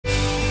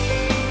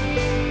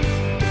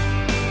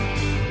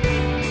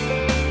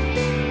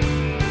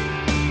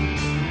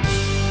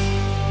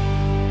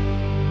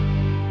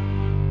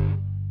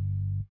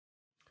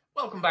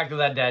Welcome back to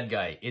That Dad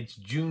Guy. It's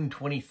June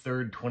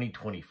 23rd,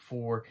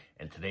 2024,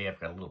 and today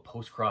I've got a little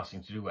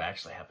post-crossing to do. I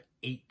actually have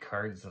 8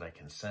 cards that I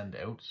can send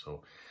out,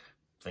 so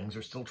things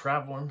are still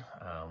traveling.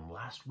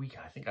 Last week,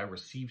 I think I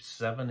received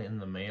 7 in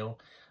the mail.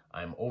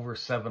 I'm over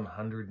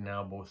 700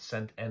 now, both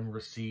sent and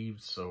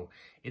received, so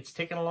it's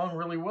taken along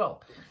really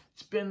well.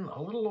 It's been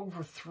a little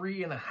over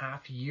 3.5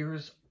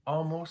 years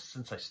almost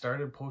since I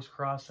started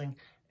post-crossing,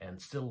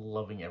 and still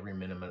loving every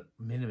minute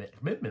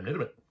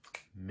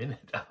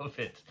of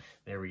it.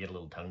 There, we get a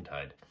little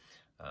tongue-tied.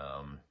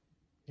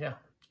 Yeah,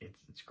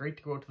 it's great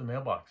to go out to the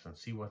mailbox and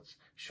see what's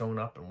shown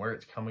up and where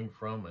it's coming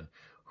from and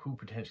who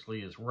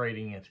potentially is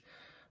writing it.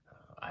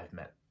 I've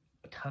met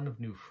a ton of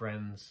new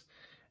friends,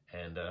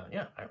 and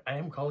yeah, I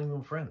am calling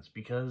them friends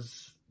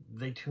because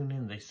they tune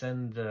in. They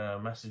send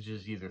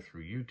messages either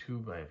through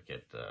YouTube. I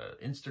get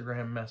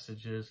Instagram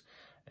messages,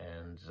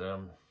 and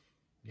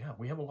yeah,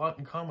 we have a lot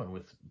in common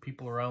with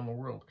people around the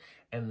world.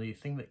 And the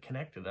thing that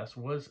connected us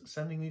was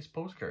sending these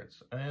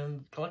postcards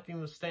and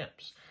collecting the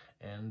stamps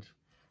and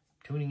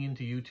tuning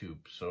into YouTube.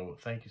 So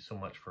thank you so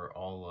much for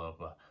all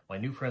of my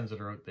new friends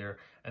that are out there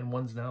and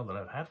ones now that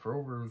I've had for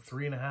over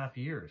 3.5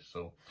 years.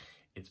 So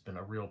it's been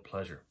a real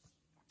pleasure.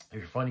 If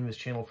you're finding this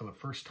channel for the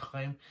first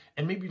time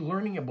and maybe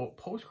learning about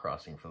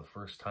post-crossing for the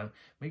first time,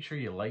 make sure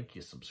you like,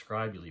 you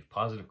subscribe, you leave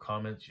positive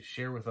comments, you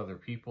share with other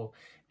people,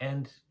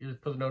 and you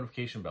put the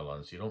notification bell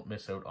on so you don't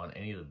miss out on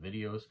any of the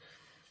videos.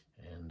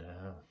 And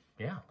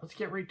yeah, let's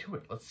get right to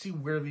it. Let's see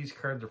where these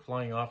cards are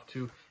flying off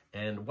to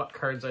and what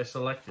cards I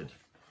selected.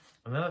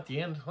 And then at the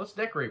end, let's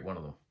decorate one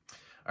of them.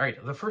 All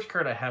right, the first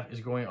card I have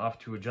is going off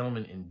to a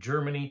gentleman in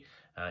Germany.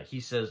 He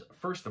says,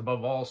 "First,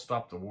 above all,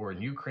 stop the war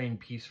in Ukraine,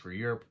 peace for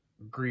Europe.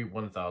 Agree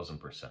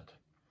 1000%.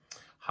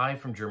 Hi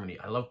from Germany.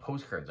 I love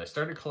postcards. I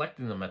started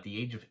collecting them at the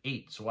age of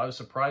 8, so I was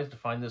surprised to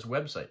find this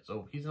website."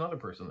 So he's another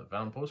person that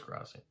found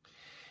Postcrossing.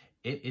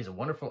 "It is a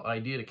wonderful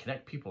idea to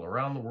connect people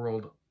around the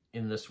world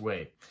in this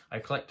way. I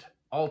collect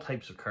all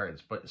types of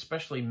cards, but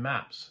especially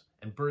maps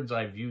and bird's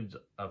eye views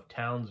of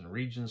towns and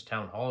regions,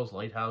 town halls,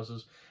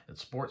 lighthouses, and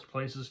sports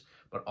places,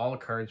 but all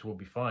cards will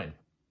be fine.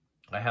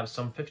 I have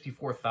some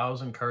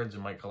 54,000 cards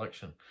in my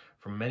collection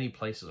from many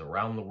places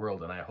around the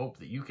world, and I hope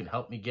that you can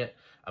help me get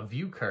a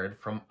view card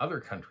from other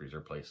countries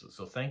or places.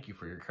 So thank you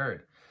for your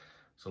card.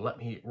 So let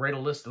me write a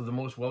list of the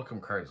most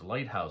welcome cards: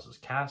 lighthouses,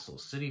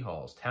 castles, city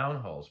halls,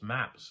 town halls,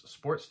 maps,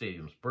 sports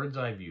stadiums, bird's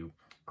eye view,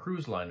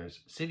 cruise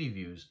liners, city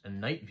views,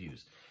 and night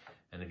views.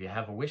 And if you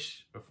have a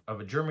wish of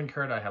a German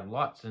card, I have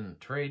lots in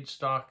trade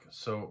stock,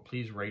 so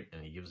please write,"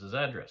 and he gives his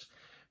address.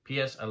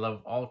 "P.S. I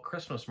love all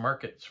Christmas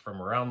markets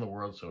from around the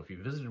world, so if you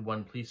visited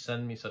one, please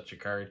send me such a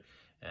card.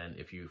 And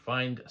if you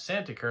find a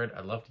Santa card,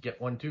 I'd love to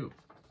get one too."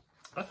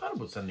 I thought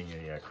about sending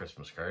a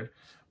Christmas card,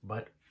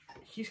 but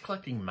he's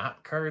collecting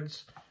map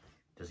cards.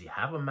 Does he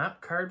have a map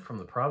card from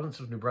the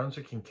province of New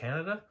Brunswick in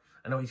Canada?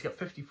 I know he's got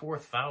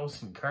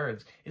 54,000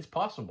 cards. It's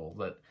possible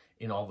that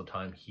in all the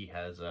time he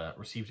has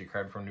received a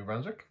card from New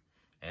Brunswick,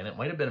 and it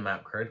might have been a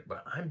map card,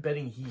 but I'm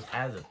betting he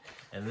hasn't.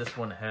 And this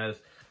one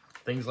has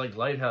things like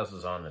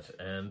lighthouses on it,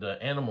 and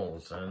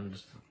animals, and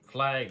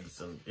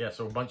flags, and yeah,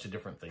 so a bunch of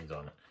different things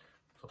on it.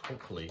 So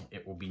hopefully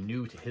it will be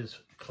new to his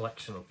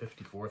collection of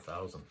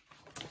 54,000.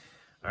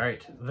 All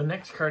right, the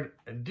next card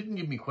didn't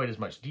give me quite as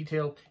much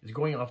detail. It's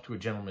going off to a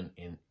gentleman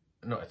in,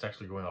 no, it's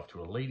actually going off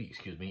to a lady,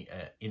 excuse me,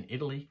 in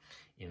Italy,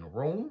 in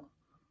Rome.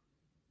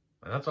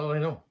 And that's all I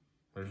know.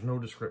 There's no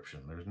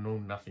description. There's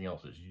nothing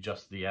else. It's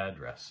just the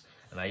address.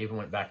 And I even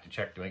went back to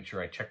check to make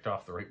sure I checked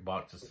off the right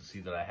boxes to see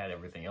that I had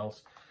everything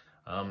else.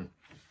 So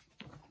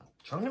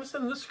I'm going to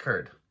send this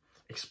card.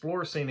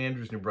 Explore St.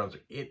 Andrews, New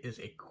Brunswick. It is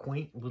a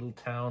quaint little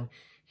town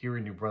here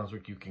in New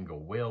Brunswick. You can go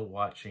whale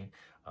watching.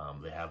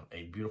 They have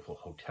a beautiful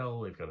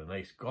hotel. They've got a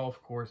nice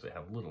golf course. They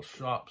have little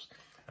shops.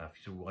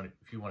 If you want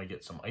to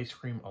get some ice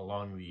cream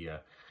along the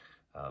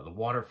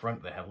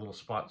waterfront, they have little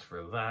spots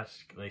for that.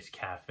 Nice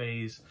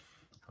cafes.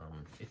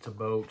 It's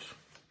about,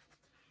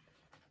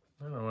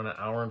 I don't know, an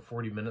hour and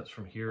 40 minutes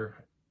from here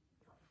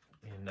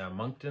in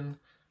Moncton.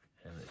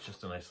 And it's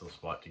just a nice little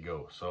spot to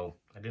go. So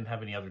I didn't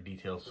have any other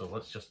details, so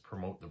let's just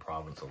promote the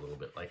province a little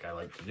bit like I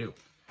like to do.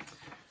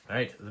 All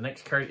right, the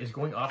next card is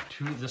going off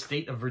to the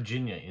state of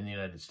Virginia in the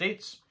United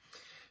States.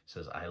 She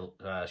says,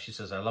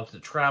 "I love to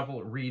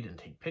travel, read, and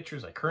take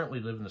pictures. I currently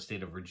live in the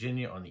state of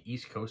Virginia on the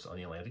East Coast on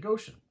the Atlantic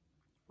Ocean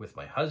with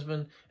my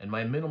husband and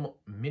my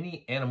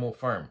mini animal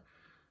farm.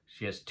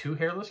 She has 2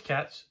 hairless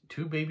cats,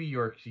 2 baby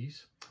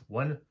Yorkies,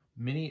 1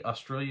 mini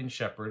Australian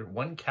Shepherd,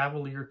 1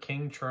 Cavalier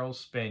King Charles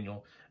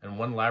Spaniel, and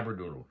 1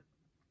 Labradoodle."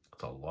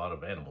 That's a lot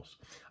of animals.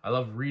 "I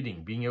love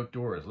reading, being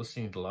outdoors,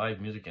 listening to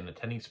live music, and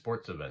attending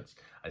sports events.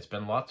 I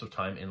spend lots of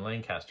time in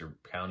Lancaster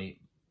County,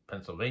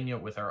 Pennsylvania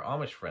with our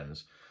Amish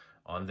friends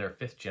on their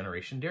 5th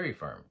generation dairy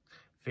farm.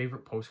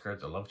 Favorite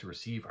postcards I love to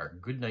receive are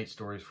goodnight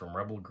stories from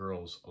Rebel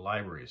Girls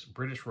Libraries,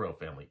 British Royal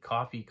Family,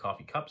 coffee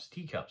cups,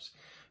 teacups,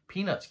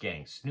 Peanuts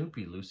Gang,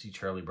 Snoopy, Lucy,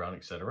 Charlie Brown,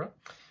 etc.,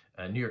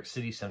 New York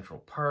City Central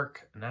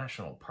Park,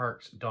 national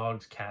parks,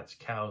 dogs, cats,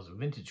 cows,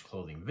 vintage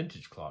clothing,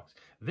 vintage clocks,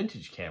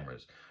 vintage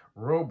cameras,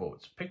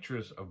 rowboats,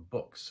 pictures of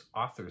books,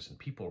 authors and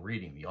people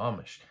reading, the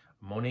Amish,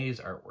 Monet's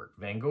artwork,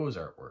 Van Gogh's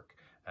artwork,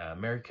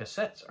 Mary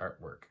Cassette's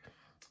artwork,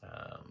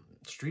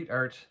 street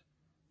art.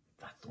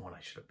 That's the one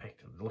I should have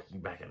picked, looking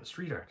back at the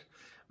street art.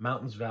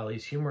 Mountains,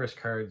 valleys, humorous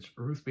cards,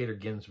 Ruth Bader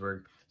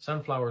Ginsburg,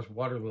 sunflowers,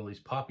 water lilies,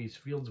 poppies,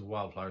 fields of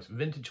wildflowers,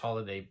 vintage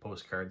holiday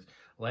postcards,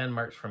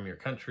 landmarks from your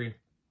country.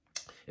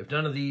 If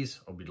none of these,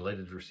 I'll be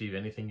delighted to receive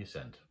anything you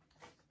send.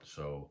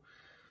 So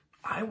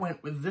I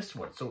went with this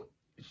one. So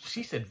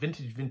she said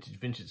vintage, vintage,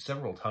 vintage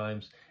several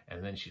times,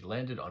 and then she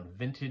landed on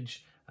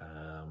vintage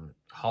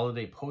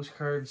holiday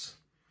postcards.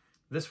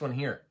 This one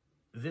here,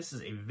 this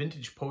is a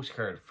vintage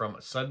postcard from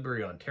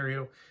Sudbury,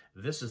 Ontario.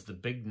 This is the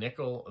big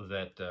nickel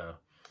that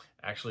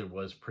actually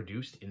was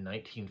produced in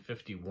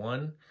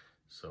 1951.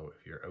 So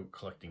if you're out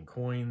collecting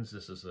coins,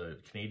 this is a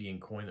Canadian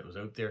coin that was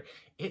out there.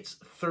 It's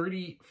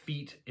 30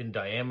 feet in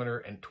diameter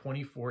and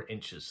 24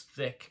 inches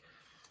thick.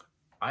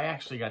 I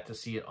actually got to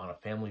see it on a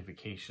family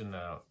vacation.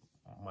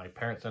 My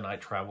parents and I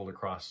traveled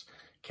across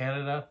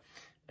Canada,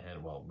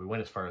 and well, we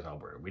went as far as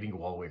Alberta. We didn't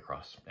go all the way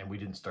across, and we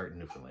didn't start in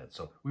Newfoundland.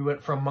 So we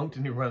went from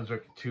Moncton, New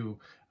Brunswick to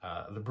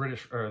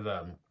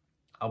the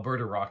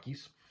Alberta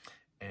Rockies.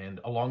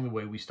 And along the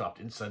way, we stopped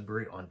in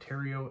Sudbury,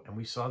 Ontario, and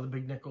we saw the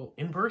big nickel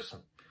in person.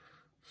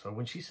 So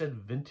when she said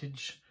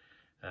vintage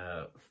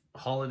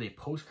holiday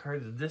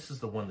postcards, this is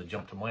the one that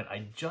jumped to mind.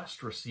 I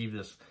just received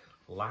this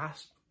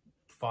last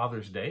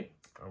Father's Day.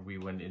 We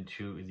went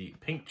into the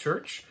Pink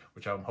Church,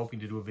 which I'm hoping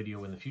to do a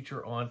video in the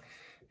future on.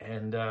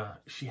 And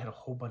she had a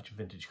whole bunch of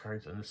vintage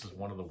cards, and this is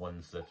one of the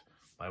ones that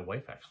my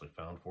wife actually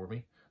found for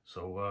me.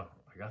 So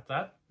I got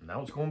that.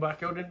 Now it's going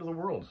back out into the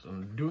world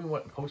and doing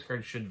what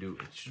postcards should do.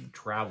 It should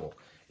travel.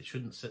 It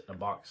shouldn't sit in a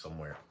box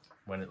somewhere,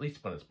 at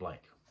least when it's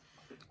blank.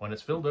 When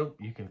it's filled out,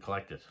 you can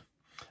collect it.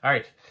 All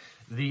right,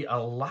 the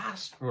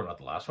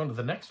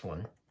next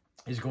one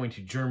is going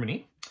to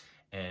Germany.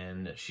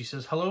 And she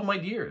says, hello, my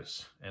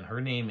dears. And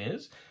her name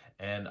is,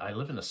 and I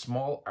live in a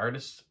small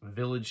artist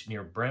village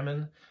near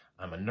Bremen.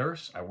 I'm a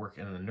nurse. I work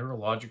in the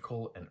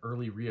neurological and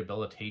early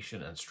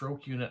rehabilitation and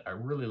stroke unit. I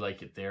really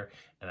like it there,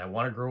 and I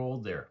want to grow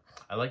old there.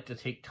 I like to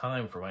take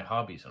time for my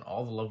hobbies and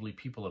all the lovely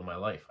people in my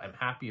life. I'm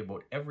happy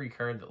about every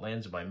card that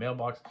lands in my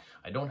mailbox.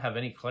 I don't have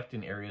any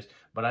collecting areas,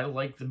 but I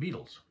like the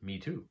Beatles. Me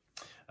too.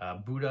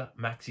 Buddha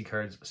maxi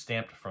cards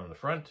stamped from the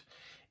front.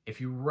 If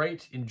you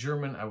write in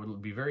German, I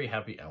would be very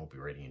happy. I won't be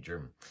writing in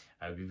German.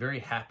 I would be very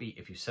happy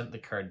if you sent the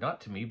card not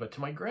to me, but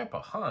to my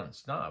grandpa,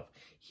 Hans Nav.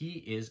 He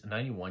is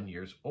 91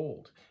 years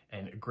old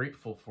and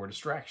grateful for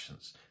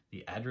distractions.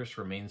 The address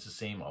remains the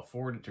same. I'll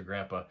forward it to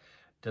Grandpa.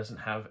 Doesn't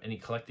have any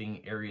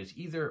collecting areas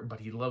either, but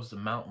he loves the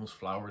mountains,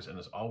 flowers, and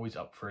is always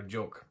up for a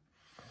joke.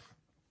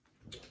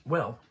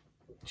 Well,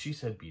 she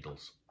said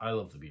Beatles. I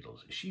love the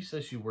Beatles. She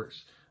says she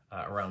works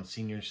around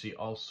seniors. She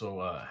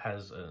also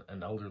has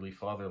an elderly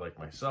father like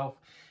myself.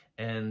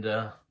 And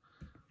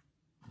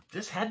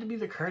this had to be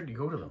the card to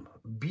go to them.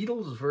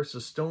 Beatles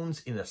versus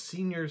Stones in a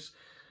senior's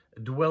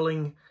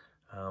dwelling.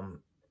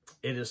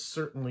 It is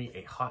certainly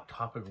a hot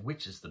topic.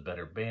 Which is the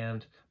better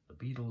band, the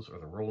Beatles or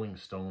the Rolling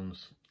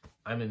Stones?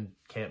 I'm in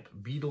camp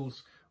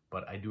Beatles,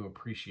 but I do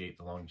appreciate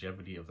the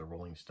longevity of the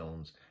Rolling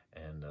Stones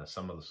and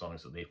some of the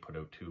songs that they've put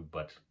out too.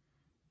 But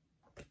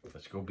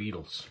let's go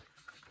Beatles.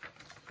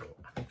 So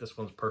I think this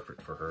one's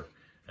perfect for her,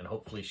 and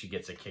hopefully she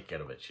gets a kick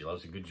out of it. She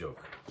loves a good joke.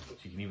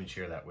 She can even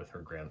share that with her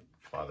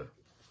grandfather.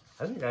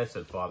 I think I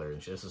said father, and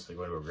this is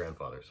going to her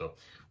grandfather. So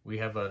we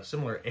have a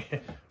similar,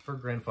 her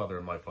grandfather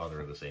and my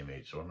father are the same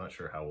age, so I'm not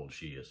sure how old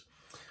she is.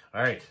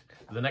 All right,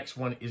 the next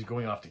one is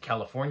going off to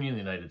California in the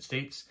United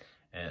States.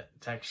 And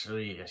it's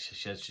actually, she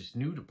says she's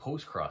new to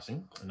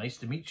Postcrossing. Nice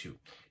to meet you.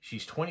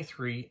 She's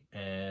 23,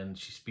 and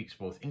she speaks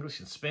both English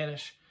and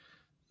Spanish.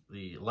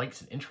 The likes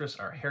and interests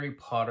are Harry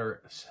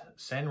Potter,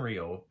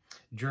 Sanrio,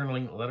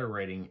 journaling, letter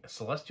writing,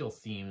 celestial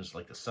themes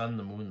like the sun,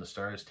 the moon, the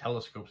stars,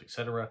 telescopes,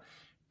 etc.,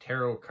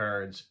 tarot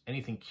cards,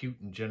 anything cute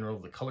in general,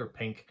 the color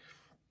pink,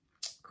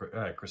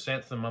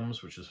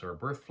 chrysanthemums, which is her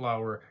birth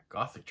flower,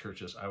 Gothic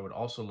churches. I would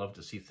also love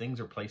to see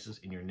things or places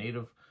in your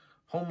native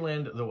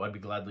homeland, though I'd be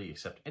gladly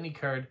accept any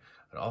card.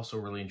 I'd also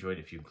really enjoy it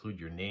if you include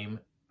your name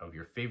of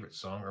your favorite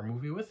song or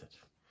movie with it.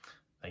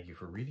 Thank you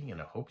for reading,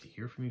 and I hope to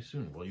hear from you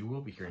soon. Well, you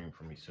will be hearing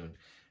from me soon.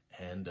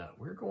 And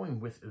we're going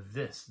with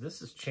this.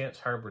 This is Chance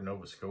Harbor,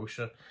 Nova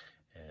Scotia.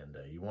 And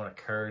you want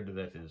a card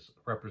that is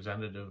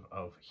representative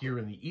of here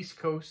in the East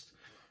Coast,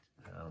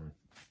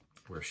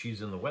 where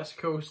she's in the West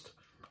Coast.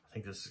 I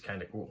think this is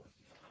kind of cool.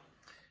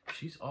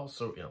 She's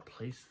also in a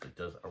place that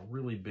does a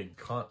really big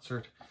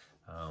concert.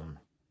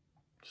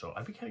 So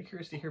I'd be kind of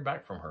curious to hear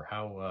back from her,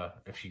 how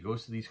if she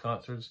goes to these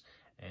concerts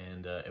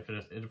and if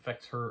it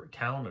affects her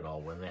town at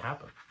all when they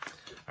happen.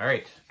 All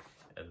right,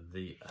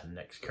 the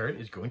next card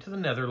is going to the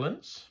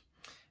Netherlands,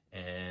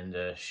 and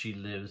she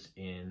lives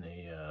in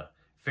a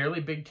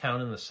fairly big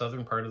town in the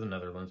southern part of the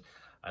Netherlands.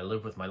 I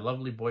live with my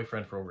lovely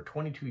boyfriend for over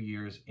 22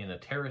 years in a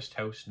terraced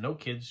house, no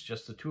kids,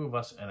 just the two of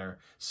us and our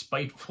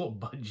spiteful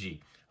budgie.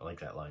 I like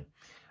that line.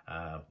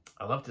 I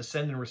love to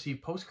send and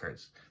receive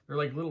postcards. They're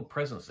like little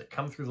presents that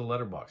come through the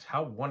letterbox.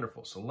 How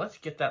wonderful. So let's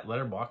get that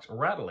letterbox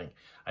rattling.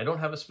 I don't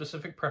have a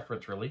specific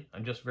preference, really.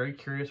 I'm just very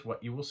curious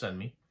what you will send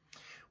me.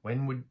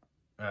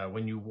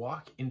 When you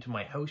walk into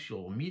my house,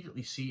 you'll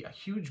immediately see a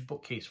huge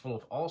bookcase full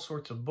of all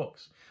sorts of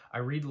books. I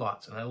read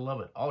lots, and I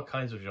love it. All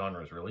kinds of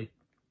genres, really.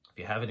 If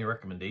you have any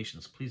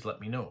recommendations, please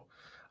let me know.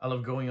 I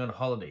love going on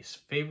holidays.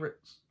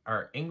 Favorites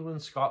are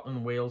England,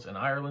 Scotland, Wales, and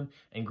Ireland,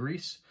 and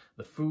Greece.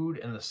 The food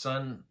and the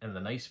sun and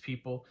the nice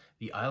people.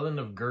 The island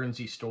of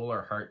Guernsey stole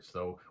our hearts,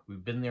 though.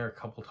 We've been there a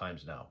couple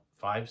times now.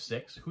 5,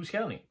 6, who's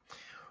counting?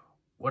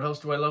 What else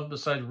do I love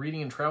besides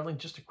reading and traveling?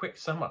 Just a quick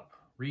sum up.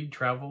 Read,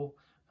 travel,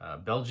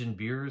 Belgian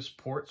beers,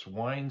 ports,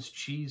 wines,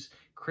 cheese,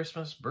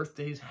 Christmas,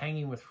 birthdays,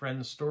 hanging with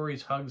friends,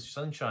 stories, hugs,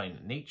 sunshine,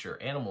 nature,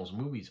 animals,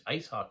 movies,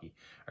 ice hockey.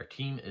 Our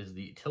team is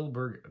the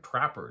Tilburg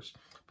Trappers.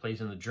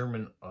 Plays in the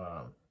German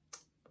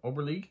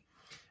Oberliga.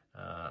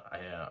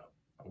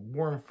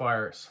 Warm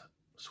fires,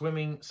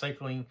 swimming,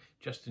 cycling,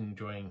 just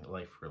enjoying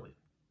life, really.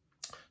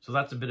 So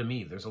that's a bit of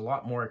me. There's a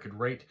lot more I could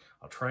write.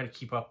 I'll try to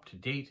keep up to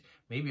date.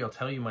 Maybe I'll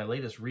tell you my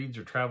latest reads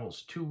or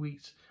travels. 2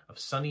 weeks of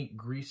sunny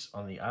Greece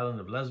on the island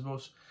of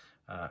Lesbos.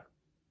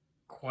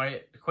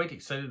 Quite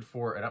excited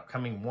for an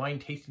upcoming wine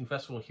tasting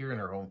festival here in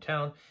our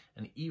hometown,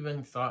 and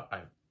even thought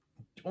I've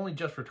only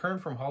just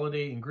returned from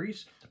holiday in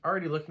Greece,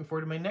 already looking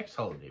forward to my next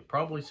holiday,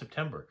 probably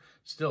September,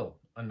 still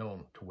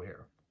unknown to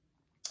where.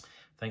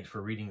 Thanks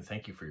for reading.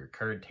 Thank you for your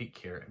card. Take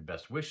care and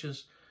best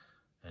wishes.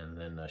 And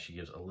then she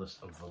gives a list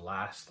of the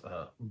last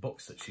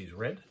books that she's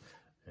read.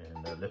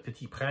 And Le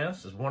Petit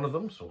Prince is one of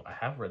them, so I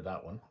have read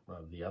that one.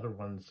 The other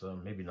ones,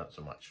 maybe not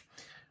so much.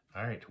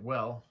 All right,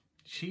 well,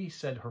 she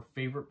said her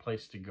favorite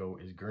place to go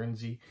is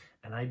Guernsey,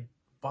 and I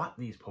bought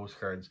these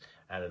postcards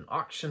at an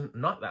auction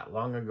not that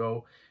long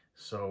ago,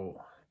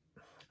 so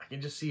I can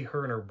just see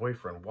her and her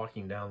boyfriend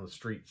walking down the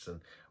streets,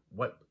 and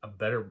what a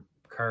better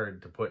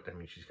card to put. I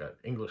mean, she's got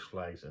English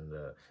flags and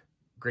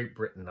Great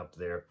Britain up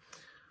there.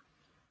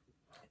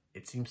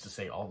 It seems to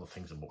say all the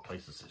things about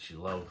places that she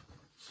loves,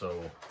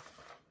 so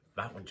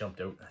that one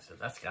jumped out. I said,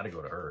 that's got to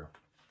go to her.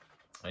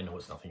 I know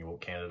it's nothing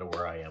about Canada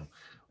where I am,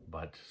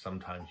 but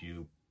sometimes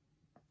you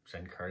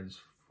send cards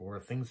for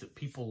things that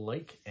people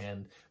like,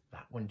 and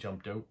that one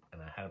jumped out,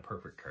 and I had a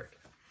perfect card.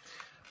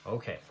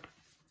 Okay,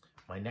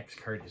 my next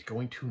card is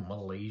going to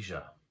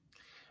Malaysia.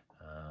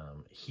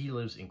 He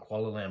lives in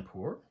Kuala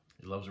Lumpur.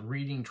 He loves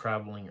reading,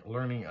 traveling,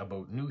 learning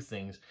about new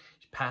things.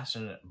 He's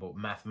passionate about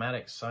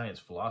mathematics, science,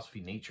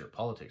 philosophy, nature,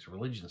 politics,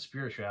 religion,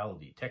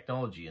 spirituality,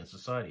 technology, and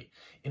society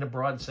in a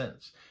broad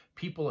sense.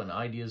 People and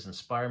ideas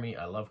inspire me.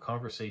 I love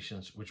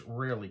conversations which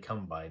rarely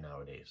come by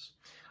nowadays.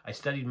 I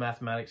studied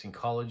mathematics in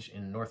college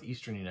in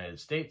northeastern United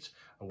States.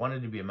 I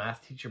wanted to be a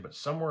math teacher, but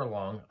somewhere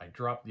along, I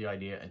dropped the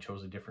idea and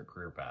chose a different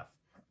career path.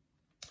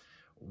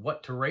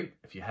 What to write?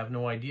 If you have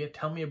no idea,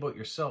 tell me about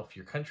yourself,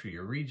 your country,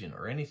 your region,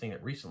 or anything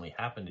that recently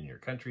happened in your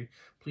country.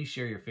 Please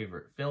share your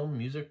favorite film,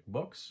 music,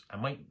 books. I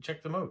might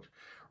check them out.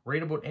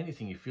 Write about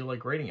anything you feel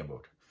like writing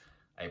about.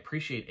 I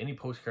appreciate any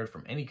postcard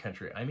from any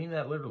country. I mean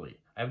that literally.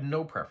 I have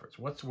no preference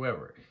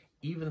whatsoever.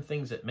 Even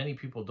things that many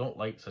people don't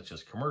like, such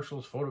as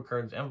commercials, photo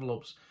cards,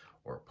 envelopes,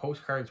 or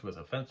postcards with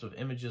offensive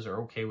images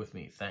are okay with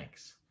me.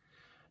 Thanks.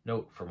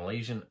 Note, for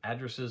Malaysian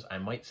addresses, I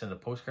might send a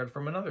postcard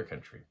from another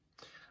country.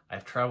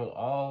 I've traveled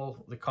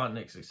all the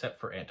continents except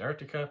for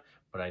Antarctica,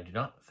 but I do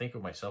not think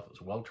of myself as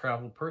a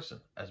well-traveled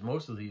person, as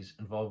most of these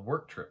involve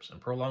work trips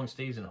and prolonged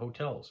stays in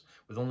hotels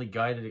with only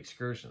guided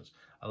excursions.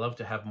 I love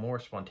to have more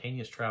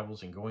spontaneous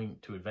travels and going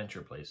to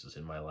adventure places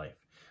in my life.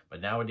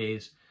 But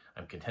nowadays,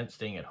 I'm content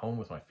staying at home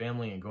with my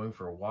family and going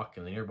for a walk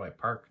in the nearby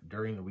park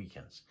during the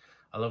weekends.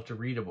 I love to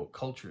read about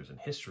cultures and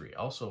history. I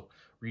also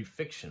read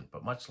fiction,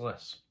 but much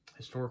less.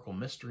 Historical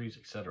mysteries,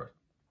 etc.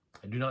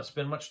 I do not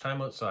spend much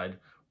time outside.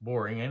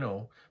 Boring, I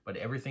know, but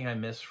everything I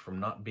miss from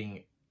not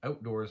being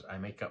outdoors, I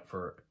make up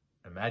for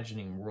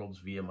imagining worlds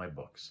via my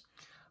books.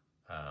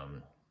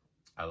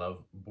 I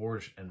love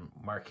Borges and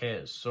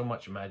Marquez, so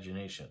much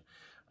imagination.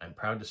 I'm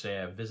proud to say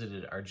I have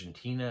visited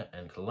Argentina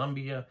and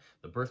Colombia,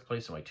 the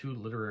birthplace of my two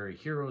literary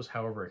heroes.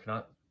 However, I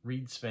cannot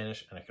read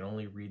Spanish, and I can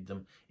only read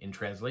them in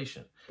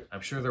translation.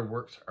 I'm sure their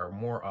works are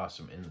more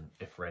awesome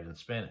if read in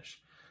Spanish.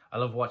 I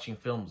love watching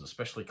films,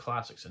 especially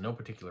classics, in no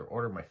particular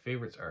order. My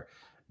favorites are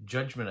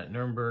Judgment at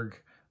Nuremberg,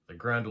 The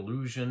Grand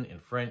Illusion in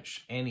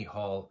French, Annie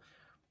Hall.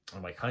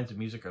 And my kinds of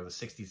music are the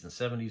 60s and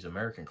 70s,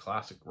 American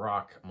classic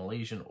rock,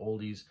 Malaysian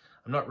oldies.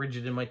 I'm not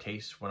rigid in my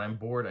tastes. When I'm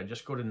bored, I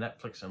just go to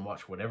Netflix and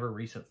watch whatever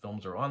recent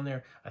films are on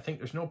there. I think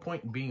there's no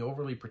point in being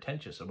overly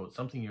pretentious about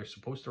something you're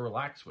supposed to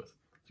relax with.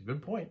 It's a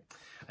good point.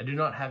 I do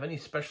not have any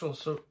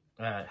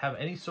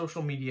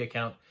social media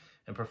account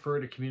and prefer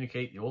to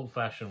communicate the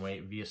old-fashioned way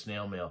via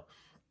snail mail,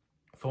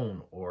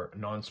 phone, or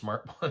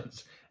non-smart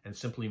ones, and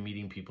simply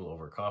meeting people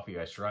over coffee.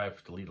 I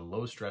strive to lead a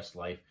low-stress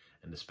life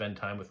and to spend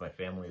time with my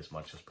family as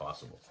much as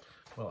possible.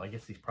 Well, I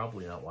guess he's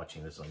probably not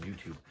watching this on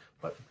YouTube,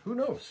 but who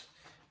knows?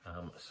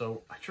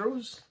 So I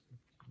chose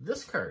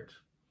this card.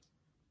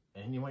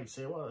 And you might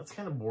say, well, that's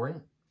kind of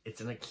boring.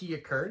 It's an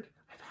IKEA card.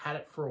 I've had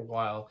it for a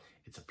while.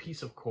 It's a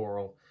piece of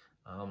coral.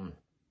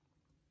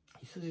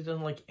 He says he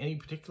doesn't like any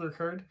particular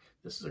card.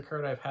 This is a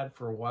card I've had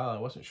for a while. I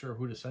wasn't sure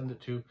who to send it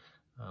to,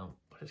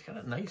 but it's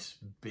got a nice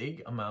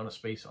big amount of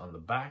space on the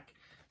back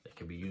that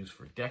can be used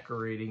for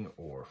decorating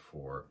or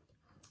for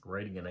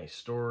writing a nice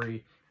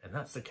story. And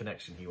that's the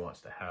connection he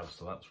wants to have,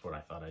 so that's what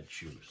I thought I'd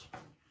choose.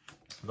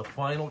 The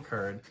final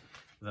card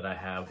that I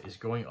have is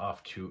going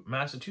off to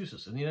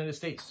Massachusetts in the United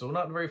States, so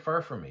not very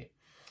far from me.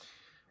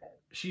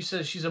 She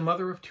says she's a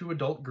mother of 2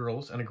 adult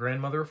girls and a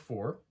grandmother of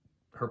 4.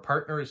 Her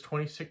partner is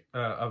 26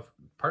 of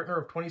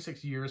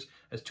 26 years,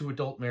 has 2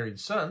 adult married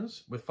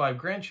sons with 5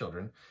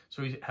 grandchildren.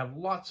 So we have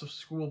lots of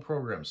school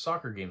programs,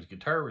 soccer games,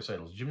 guitar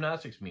recitals,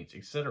 gymnastics meets,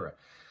 etc.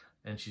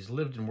 And she's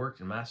lived and worked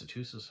in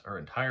Massachusetts her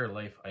entire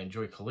life. I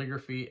enjoy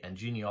calligraphy and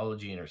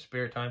genealogy in her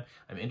spare time.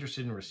 I'm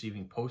interested in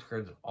receiving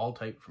postcards of all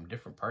types from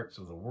different parts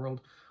of the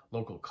world.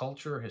 Local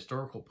culture,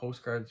 historical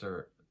postcards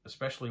are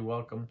especially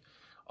welcome.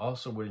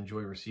 Also would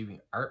enjoy receiving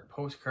art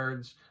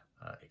postcards.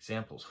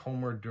 Examples: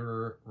 Homer,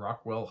 Durer,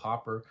 Rockwell,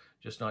 Hopper,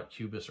 just not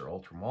Cubist or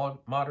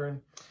ultra-modern.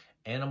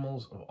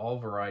 Animals of all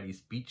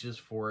varieties, beaches,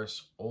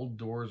 forests, old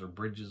doors or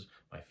bridges.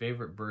 My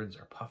favorite birds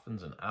are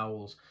puffins and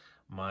owls.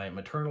 My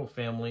maternal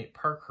family,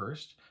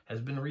 Parkhurst, has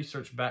been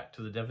researched back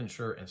to the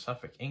Devonshire and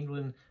Suffolk,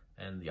 England,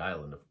 and the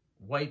island of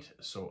Wight,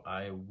 so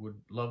I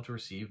would love to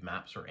receive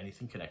maps or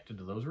anything connected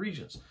to those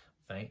regions.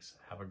 Thanks,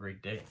 have a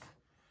great day.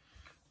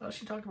 Well,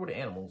 she talked about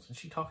animals, and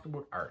she talked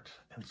about art,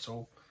 and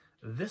so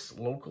this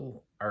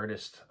local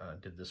artist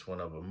did this one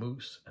of a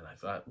moose, and I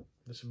thought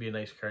this would be a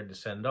nice card to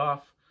send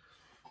off,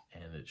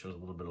 and it shows a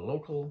little bit of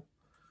local,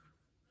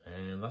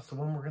 and that's the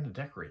one we're going to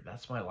decorate.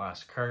 That's my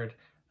last card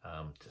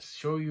to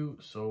show you,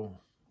 so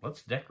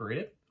let's decorate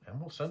it, and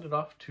we'll send it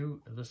off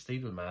to the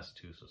state of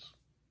Massachusetts.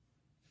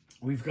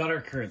 We've got our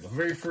card. The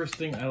very first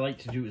thing I like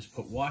to do is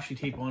put washi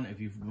tape on.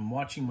 If you've been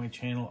watching my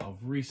channel of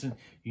recent,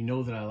 you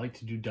know that I like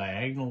to do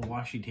diagonal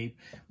washi tape.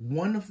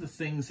 One of the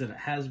things that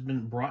has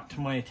been brought to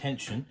my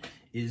attention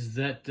is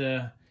that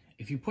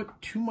if you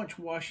put too much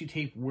washi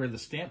tape where the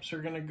stamps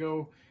are going to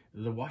go,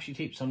 the washi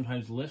tape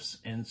sometimes lifts,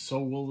 and so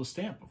will the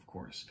stamp, of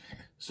course.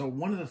 So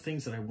one of the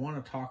things that I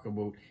want to talk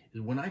about is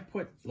when I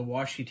put the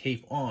washi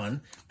tape on,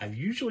 I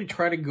usually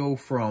try to go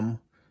from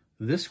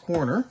this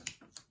corner,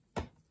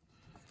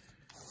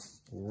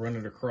 run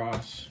it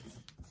across.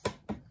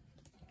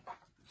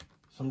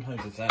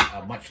 Sometimes it's at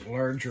a much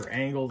larger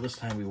angle. This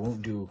time we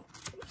won't do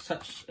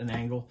such an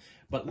angle,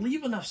 but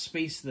leave enough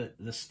space that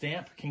the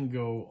stamp can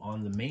go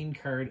on the main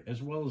card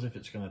as well as if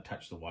it's going to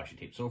touch the washi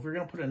tape. So if we're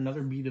going to put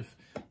another bead of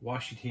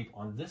washi tape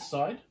on this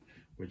side,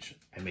 which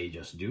I may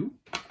just do,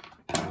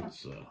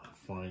 let's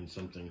find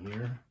something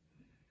here.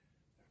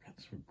 I've got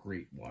some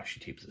great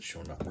washi tapes that's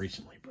shown up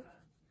recently, but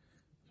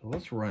so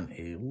let's run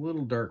a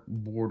little dark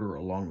border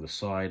along the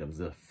side of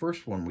the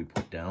first one we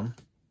put down.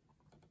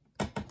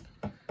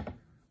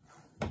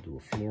 We'll do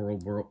a floral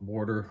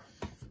border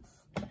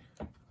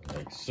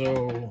like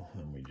so.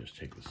 And we just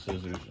take the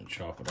scissors and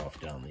chop it off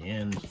down the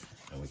ends,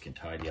 and we can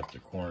tidy up the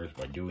corners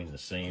by doing the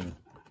same.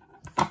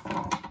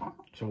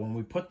 So when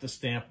we put the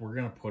stamp, we're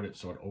going to put it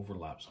so it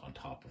overlaps on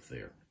top of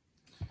there.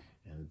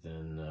 And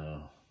then,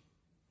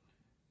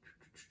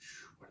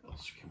 what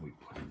else can we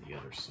put on the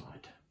other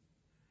side?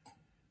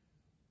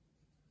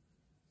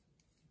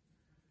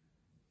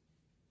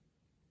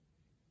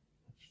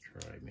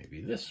 Try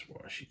maybe this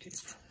washi tape.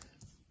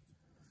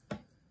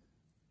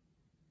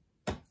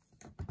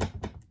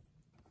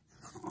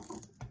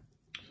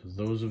 So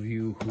those of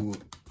you who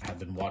have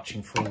been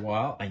watching for a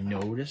while, I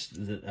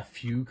noticed that a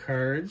few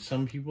cards,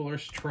 some people are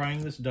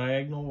trying this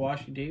diagonal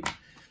washi tape.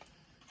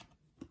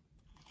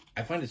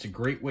 I find it's a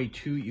great way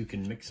too. You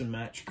can mix and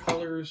match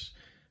colors,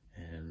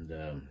 and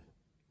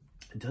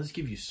it does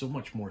give you so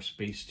much more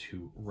space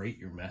to write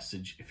your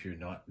message if you're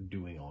not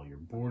doing all your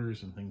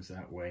borders and things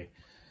that way.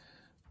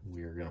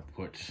 We are going to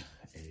put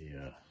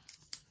a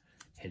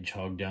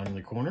hedgehog down in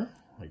the corner,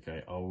 like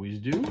I always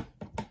do.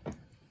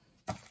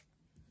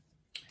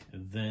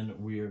 And then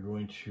we are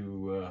going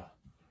to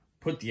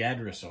put the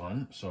address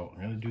on. So I'm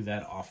going to do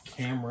that off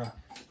camera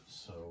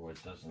so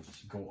it doesn't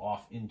go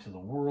off into the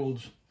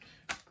world.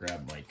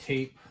 Grab my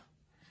tape.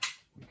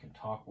 We can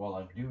talk while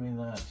I'm doing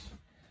that.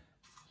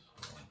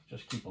 So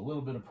just keep a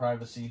little bit of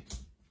privacy.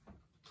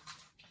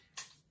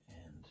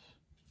 And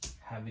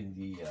having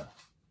the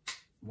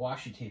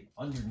washi tape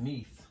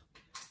underneath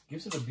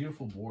gives it a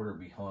beautiful border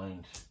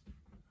behind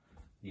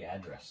the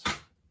address.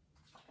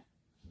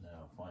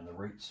 Now find the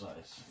right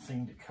size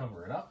thing to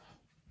cover it up.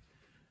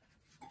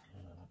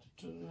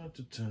 Let's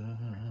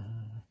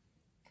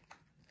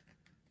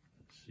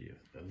see if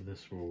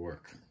this will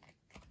work.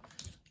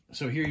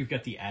 So here you've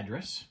got the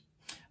address.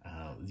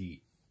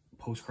 The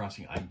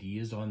post-crossing ID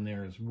is on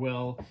there as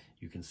well.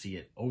 You can see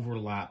it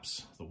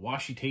overlaps the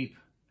washi tape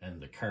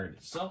and the card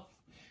itself.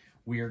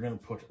 We are going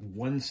to put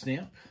one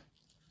stamp,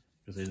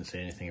 because I didn't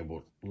say anything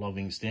about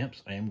loving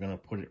stamps. I am going to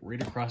put it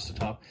right across the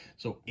top,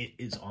 so it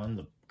is on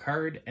the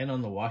card and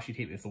on the washi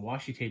tape. If the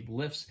washi tape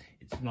lifts,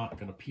 it's not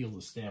going to peel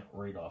the stamp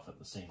right off at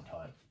the same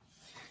time.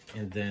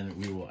 And then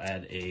we will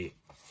add a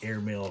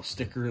airmail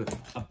sticker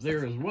up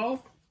there as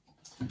well.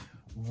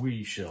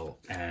 We shall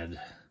add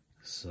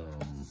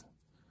some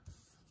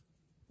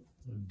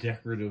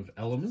decorative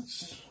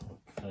elements. What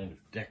kind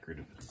of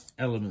decorative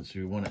elements do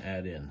we want to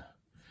add in?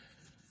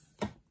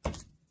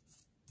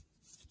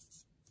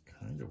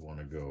 Kind of want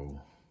to go,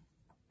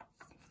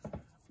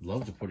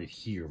 love to put it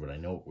here, but I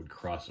know it would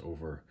cross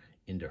over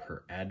into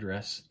her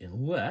address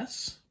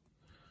unless,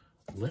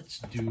 let's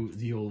do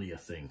the Olia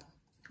thing.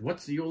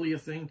 What's the Olia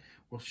thing?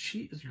 Well,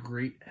 she is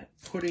great at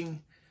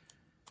putting,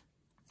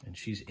 and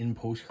she's in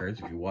Postcards.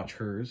 If you watch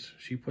hers,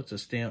 she puts a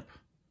stamp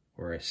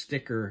or a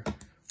sticker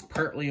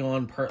partly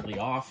on, partly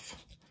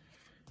off,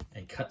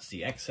 and cuts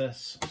the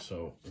excess.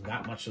 So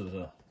that much of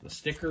the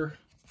sticker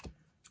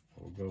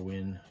will go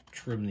in,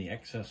 trim the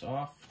excess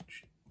off.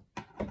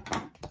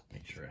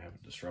 Make sure I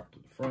haven't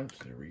disrupted the front.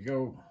 There we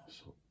go.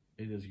 So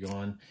it is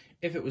gone.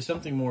 If it was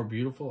something more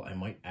beautiful, I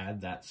might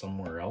add that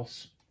somewhere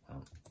else.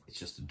 It's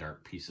just a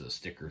dark piece of the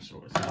sticker,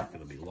 so it's not going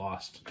to be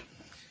lost.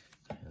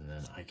 And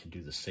then I can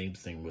do the same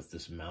thing with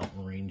this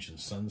mountain range and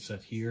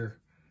sunset here.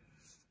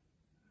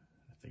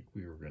 I think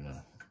we were going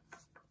to,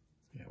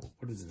 yeah, we'll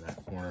put it in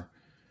that corner.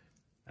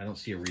 I don't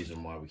see a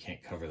reason why we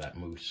can't cover that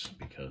moose,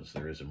 because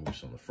there is a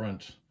moose on the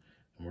front.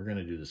 And we're going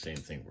to do the same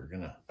thing. We're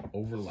going to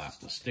overlap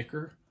the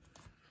sticker.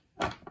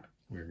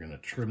 We're going to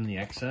trim the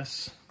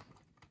excess.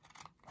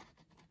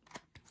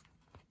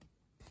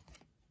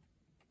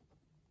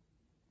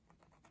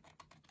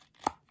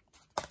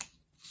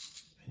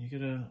 And you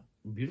get a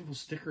beautiful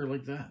sticker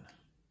like that.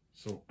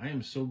 So I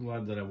am so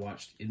glad that I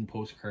watched In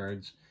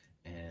Postcards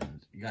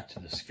and got to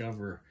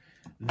discover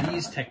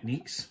these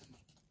techniques.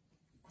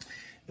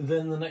 And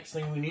then the next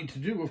thing we need to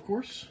do, of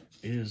course,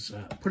 is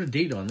put a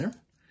date on there.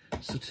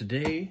 So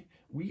today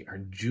we are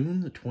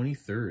June the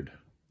 23rd.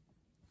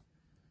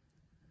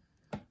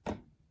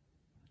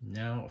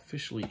 Now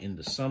officially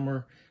into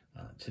summer.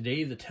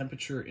 Today the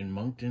temperature in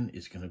Moncton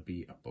is going to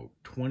be about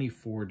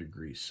 24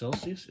 degrees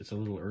Celsius. It's a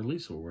little early,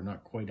 so we're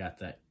not quite at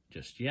that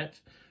just yet.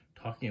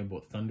 Talking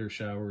about thunder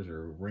showers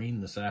or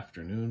rain this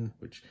afternoon,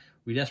 which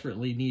we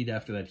desperately need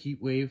after that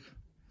heat wave.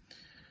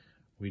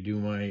 We do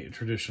my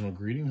traditional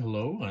greeting,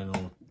 hello. I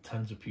know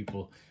tons of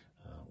people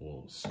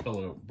will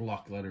spell out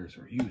block letters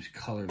or use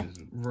color. There's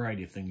a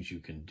variety of things you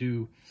can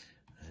do.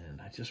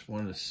 And I just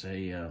wanted to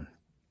say, I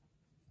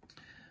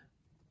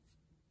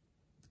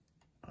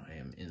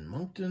am in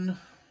Moncton,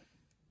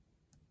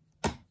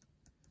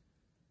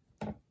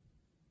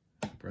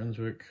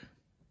 Brunswick.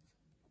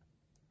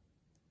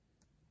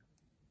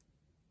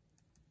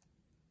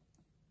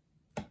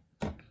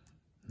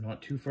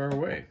 Not too far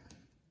away.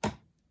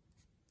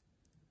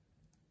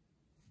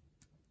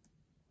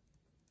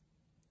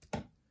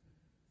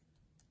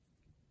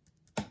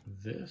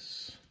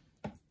 This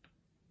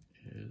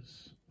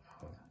is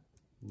a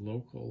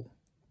local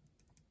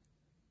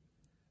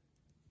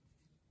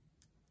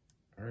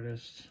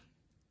artist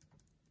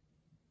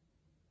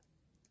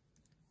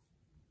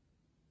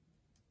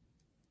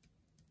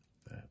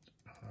that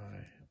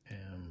I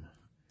am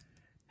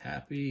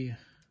happy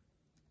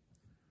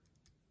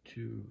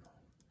to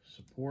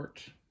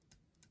support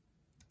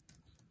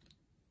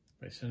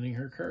by sending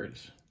her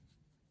cards.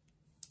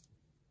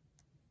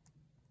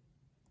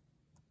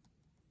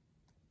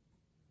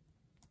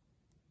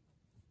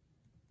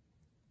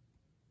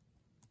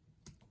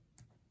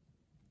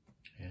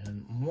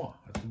 And moi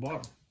at the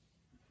bottom.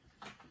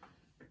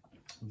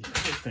 The other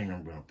thing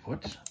I'm going to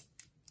put,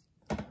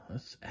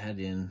 let's add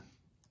in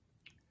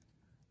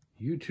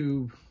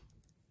YouTube,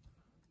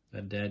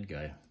 that dad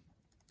guy,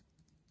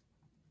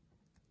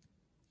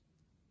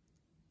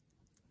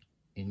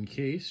 in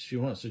case she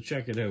wants to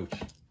check it out.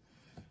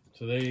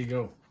 So there you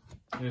go.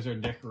 There's our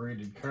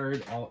decorated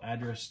card, all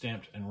address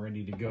stamped and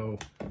ready to go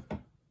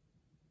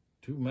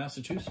to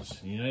Massachusetts,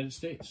 in the United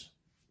States.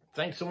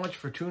 Thanks so much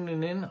for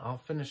tuning in. I'll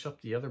finish up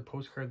the other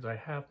postcards I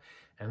have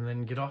and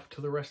then get off to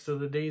the rest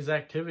of the day's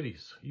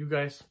activities. You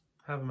guys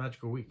have a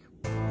magical week.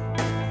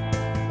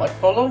 What,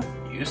 Polo?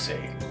 You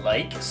say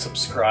like,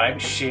 subscribe,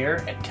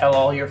 share, and tell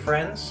all your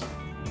friends.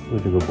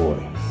 Who's a good boy?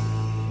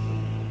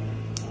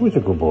 Who's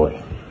a good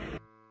boy?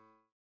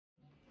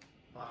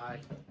 Bye.